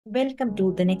Welcome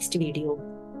to the next video.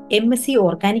 MSc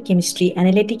Organic Chemistry,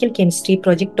 Analytical Chemistry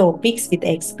project topics with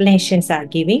explanations are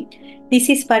given. This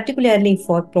is particularly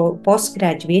for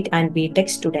postgraduate and B.Tec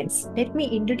students. Let me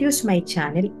introduce my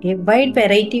channel. A wide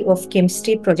variety of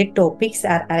chemistry project topics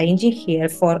are arranging here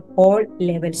for all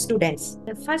level students.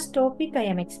 The first topic I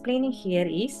am explaining here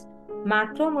is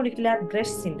macromolecular brush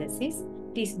synthesis.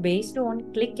 It is based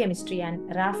on click chemistry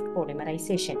and raft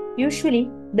polymerization. Usually,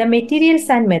 the materials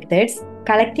and methods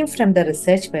collecting from the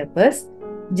research papers.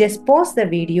 Just pause the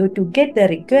video to get the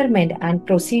requirement and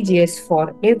procedures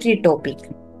for every topic.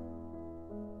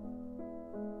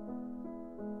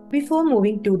 Before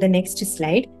moving to the next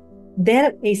slide,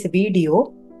 there is a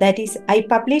video that is I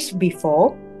published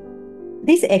before.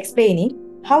 This explaining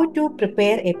how to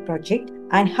prepare a project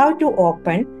and how to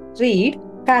open, read,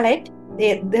 collect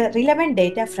the relevant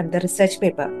data from the research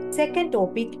paper. Second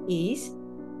topic is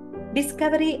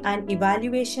discovery and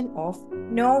evaluation of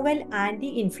novel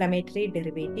anti-inflammatory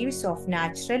derivatives of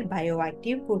natural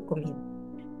bioactive curcumin.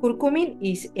 Curcumin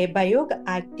is a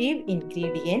bioactive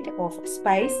ingredient of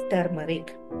spice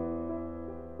turmeric.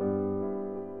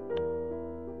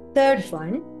 Third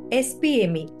one,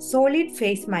 SPME, solid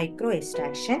phase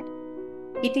microextraction.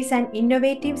 It is an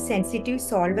innovative, sensitive,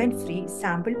 solvent-free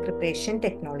sample preparation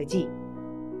technology.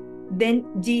 Then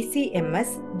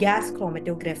GCMS, gas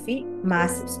chromatography,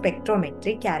 mass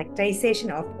spectrometry,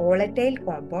 characterization of volatile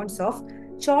compounds of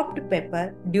chopped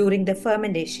pepper during the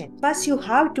fermentation. First, you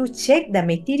have to check the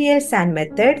materials and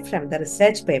method from the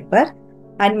research paper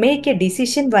and make a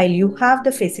decision while you have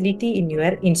the facility in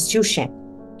your institution.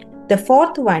 The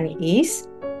fourth one is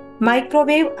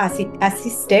microwave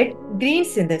assisted green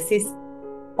synthesis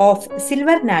of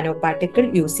silver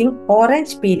nanoparticle using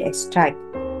orange peel extract.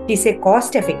 It is a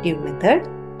cost-effective method.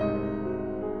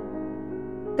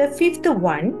 The fifth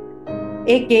one,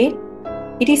 again,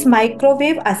 it is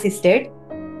microwave-assisted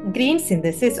green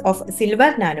synthesis of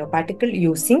silver nanoparticle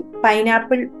using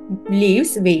pineapple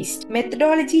leaves waste.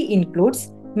 Methodology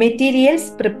includes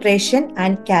materials, preparation,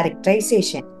 and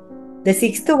characterization. The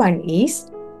sixth one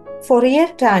is Fourier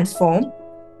transform,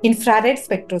 infrared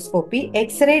spectroscopy,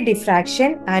 X-ray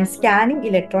diffraction and scanning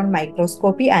electron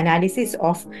microscopy analysis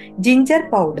of ginger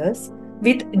powders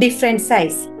with different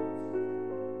size.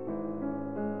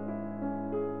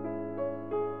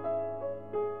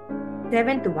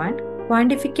 Seventh one,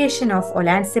 quantification of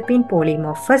olanzapine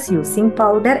polymorphs using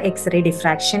powder X-ray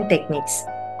diffraction techniques.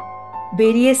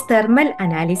 Various thermal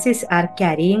analyses are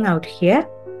carrying out here,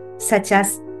 such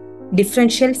as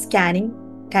differential scanning,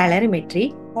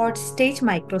 calorimetry, hot stage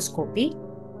microscopy,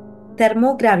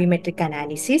 thermogravimetric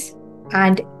analysis,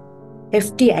 and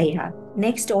FTIR.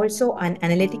 Next, also an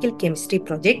analytical chemistry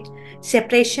project,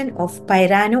 separation of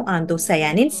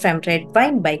pyranoanthocyanin from red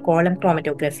wine by column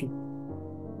chromatography.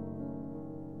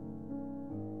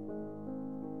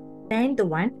 Ninth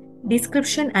one,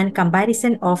 description and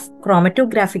comparison of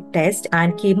chromatographic test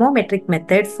and chemometric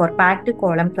method for packed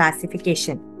column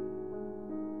classification.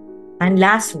 And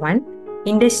last one,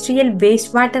 industrial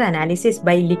wastewater analysis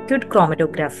by liquid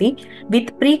chromatography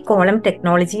with pre-column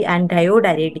technology and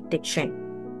diode array detection.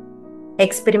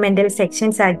 Experimental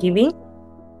sections are given.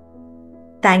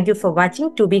 Thank you for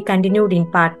watching. To be continued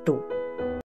in part 2.